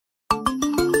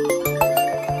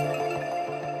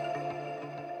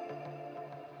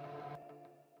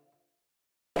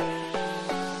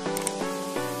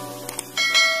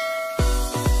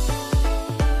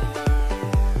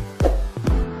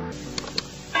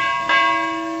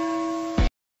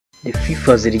The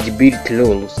FIFA's eligibility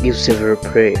rules give several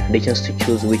players the chance to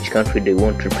choose which country they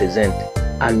want to represent,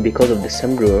 and because of the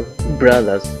same rule,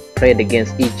 brothers played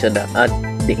against each other at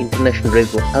the international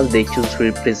level as they choose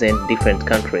to represent different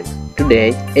countries.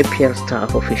 Today, APL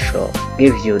Staff Official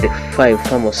gives you the 5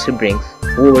 famous siblings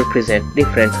who represent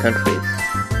different countries.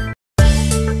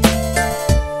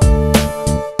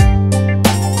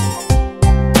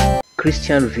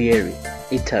 Christian Vieri,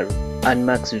 Italy, and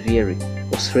Max Vieri,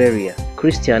 Australia.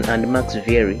 Christian and Max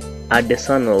Vieri are the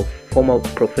son of former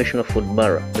professional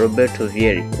footballer Roberto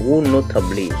Vieri, who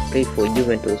notably played for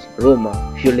Juventus, Roma,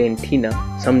 Fiorentina,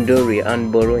 Sampdoria,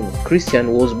 and Bologna.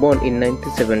 Christian was born in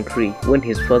 1973 when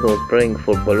his father was playing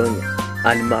for Bologna,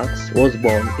 and Max was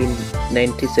born in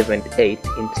 1978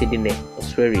 in Sydney,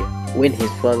 Australia, when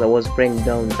his father was playing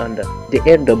down under. The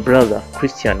elder brother,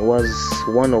 Christian, was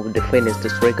one of the finest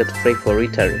strikers to play for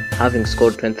Italy, having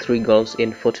scored 23 goals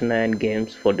in 49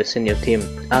 games for the senior team.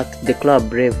 At the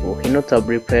club level, he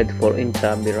notably played for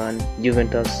Inter Milan,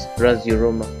 Juventus, Lazio,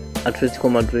 Roma,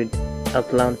 Atletico Madrid,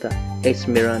 Atalanta,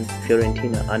 AC Milan,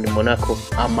 Fiorentina, and Monaco,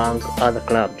 among other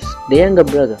clubs. The younger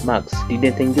brother, Max,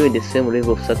 didn't enjoy the same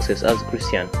level of success as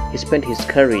Christian. He spent his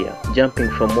career jumping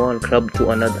from one club to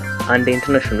another and the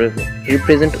international level. He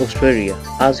represented Australia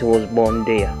as he was born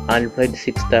there and played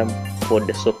 6 times for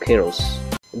the Socceroos.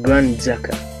 Granit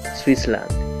Xhaka,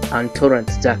 Switzerland, and Torrent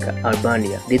Xhaka,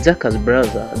 Albania. The Xhaka's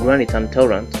brother, Granit and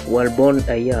Torrent, were born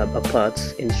a year apart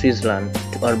in Switzerland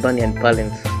to Albanian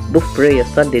parents. Both players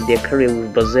started their career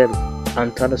with Brazil,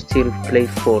 and Torrent still played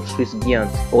for Swiss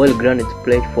Giants, while Granit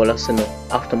played for Arsenal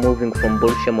after moving from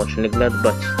Borussia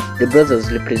Mönchengladbach. The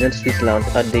brothers represent Switzerland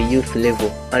at the youth level,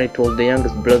 and it was the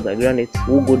youngest brother, Granit,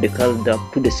 who got called up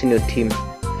to the senior team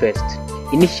first.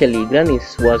 Initially, Granit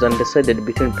was undecided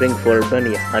between playing for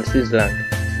Albania and Switzerland,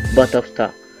 but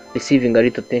after receiving a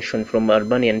little attention from the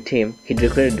Albanian team, he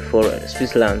declared for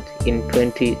Switzerland in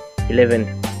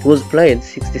 2011. He was played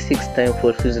 66 times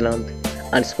for Switzerland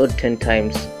and scored 10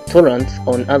 times. Torrent,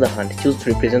 on the other hand, chose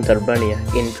to represent Albania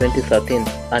in 2013,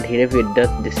 and he revealed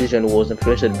that decision was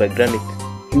influenced by Granit.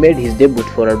 He made his debut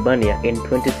for Albania in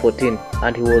 2014,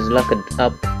 and he was locked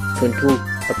up 22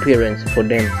 appearances for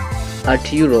them.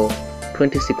 At Euro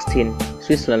 2016,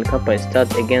 Switzerland campaign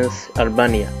started against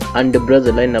Albania, and the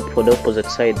brothers lined up for the opposite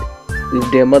side, with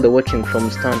their mother watching from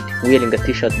the stand, wearing a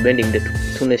t-shirt bending the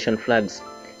two nation flags.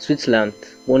 Switzerland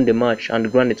won the match, and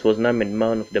Granit was named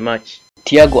man of the match.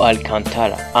 Thiago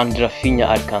Alcantara and Rafinha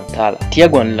Alcantara.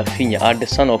 Thiago and Rafinha are the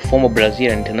son of former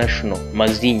Brazilian international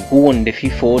Mazinho, who won the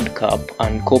FIFA World Cup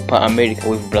and Copa America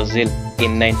with Brazil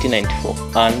in 1994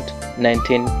 and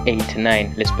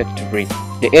 1989 respectively.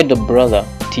 The elder brother,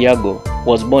 Thiago,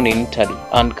 was born in Italy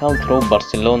and came through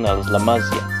Barcelona's La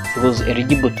Masia. He was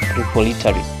eligible to play for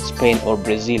Italy, Spain, or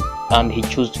Brazil, and he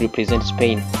chose to represent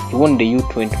Spain. He won the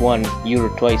U21 Euro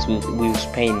twice with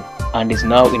Spain and is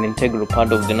now an integral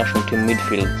part of the national team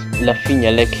midfield.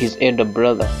 Rafinha, like his elder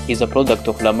brother, is a product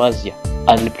of La Masia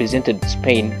and represented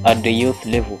Spain at the youth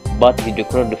level, but he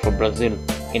declared for Brazil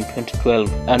in 2012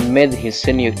 and made his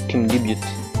senior team debut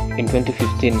in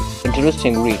 2015.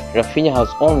 Interestingly, Rafinha has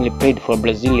only played for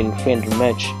Brazil in friendly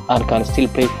match and can still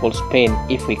play for Spain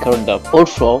if he called up.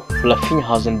 Also, Rafinha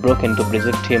hasn't broken to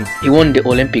Brazil team. He won the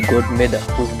Olympic gold medal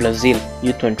with Brazil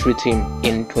U23 team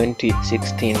in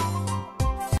 2016.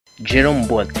 Jerome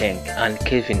Boateng and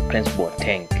Kevin Prince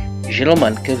Boateng. Jerome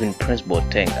and Kevin Prince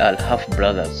Boateng are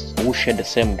half-brothers who share the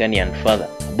same Ghanaian father.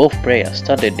 Both players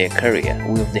started their career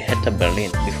with the Hertha Berlin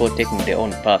before taking their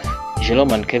own path.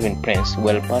 Jerome and Kevin Prince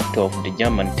were part of the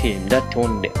German team that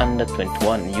won the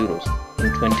Under-21 Euros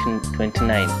in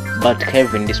 2029, but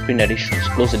Kevin disciplinary issues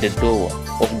closed the door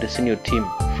of the senior team.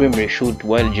 Firmly shoot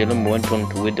while Jerome went on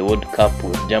to win the World Cup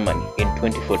with Germany in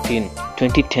 2014.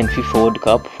 2010 FIFA World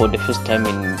Cup, for the first time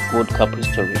in World Cup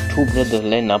history, two brothers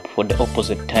lined up for the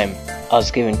opposite time as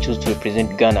Kevin chose to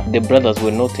represent Ghana. The brothers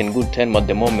were not in good time at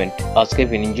the moment as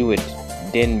Kevin injured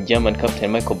then German captain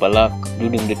Michael Ballack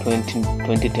during the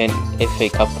 2010 FA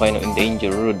Cup final in the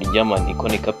injury ruled the German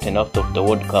iconic captain out of the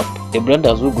World Cup. The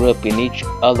brothers who grew up in each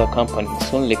other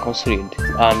companies only conceded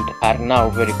and are now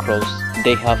very close.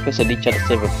 They have faced each other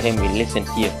several times in recent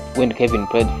years when Kevin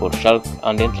played for Schalke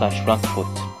and Eintracht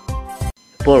Frankfurt.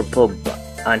 Paul Pogba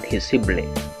and his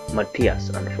siblings Matthias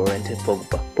and Florentin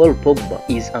Pogba. Paul Pogba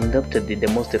is undoubtedly the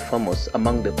most famous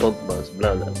among the Pogba's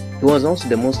brothers. He was also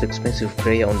the most expensive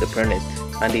player on the planet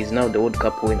and is now the World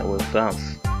Cup winner with France.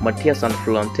 Matthias and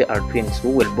Florentin are twins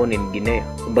who were born in Guinea,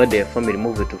 but their family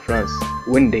moved to France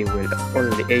when they were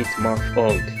only 8 months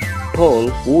old. Paul,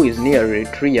 who is nearly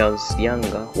 3 years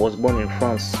younger, was born in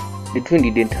France. The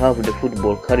twin didn't have the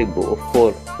football caliber of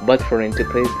Paul, but Florentin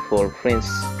played for France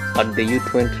at the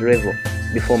U20 level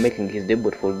before making his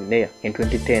debut for Guinea in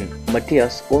 2010.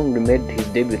 Matthias only made his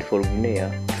debut for Guinea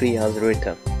 3 years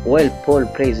later. While Paul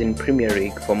plays in Premier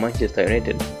League for Manchester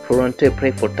United, Florentin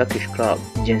plays for Turkish club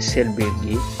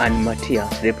Gençlerbirliği, and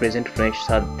Matthias represents French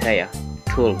side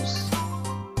Toulouse.